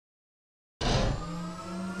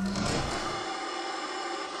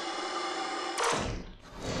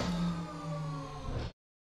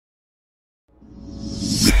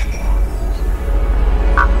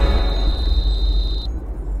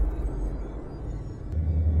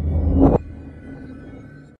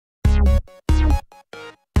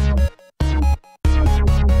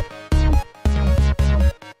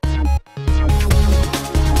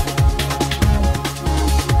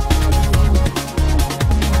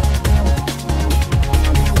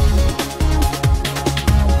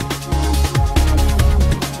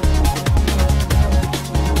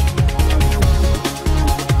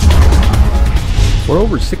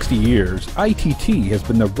over 60 years, ITT has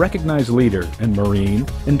been the recognized leader in marine,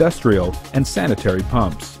 industrial, and sanitary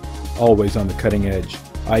pumps. Always on the cutting edge,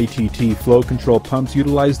 ITT flow control pumps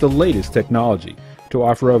utilize the latest technology to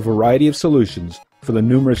offer a variety of solutions for the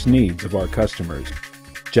numerous needs of our customers.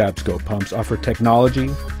 Jabsco pumps offer technology,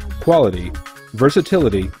 quality,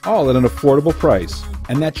 versatility, all at an affordable price,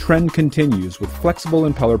 and that trend continues with flexible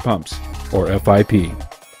impeller pumps, or FIP.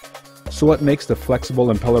 So what makes the flexible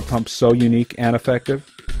impeller pump so unique and effective?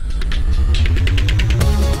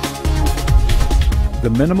 The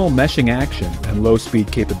minimal meshing action and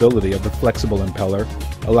low-speed capability of the flexible impeller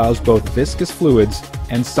allows both viscous fluids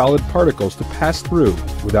and solid particles to pass through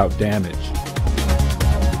without damage.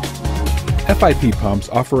 FIP pumps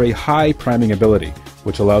offer a high priming ability,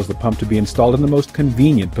 which allows the pump to be installed in the most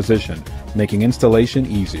convenient position, making installation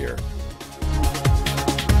easier.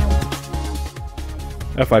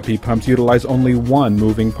 FIP pumps utilize only one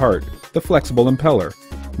moving part, the flexible impeller,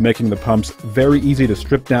 making the pumps very easy to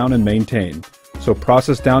strip down and maintain, so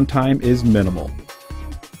process downtime is minimal.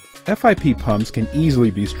 FIP pumps can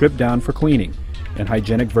easily be stripped down for cleaning, and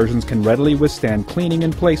hygienic versions can readily withstand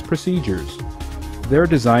cleaning-in-place procedures. Their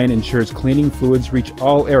design ensures cleaning fluids reach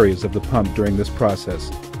all areas of the pump during this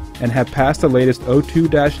process, and have passed the latest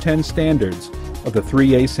 02-10 standards of the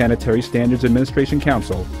 3A Sanitary Standards Administration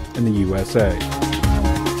Council in the USA.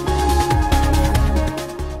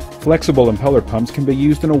 Flexible impeller pumps can be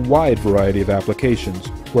used in a wide variety of applications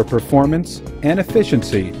where performance and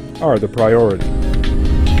efficiency are the priority.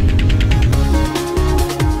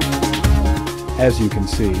 As you can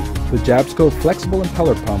see, the Jabsco Flexible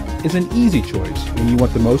Impeller Pump is an easy choice when you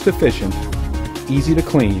want the most efficient, easy to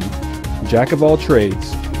clean, jack of all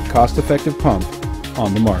trades, cost-effective pump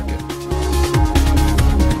on the market.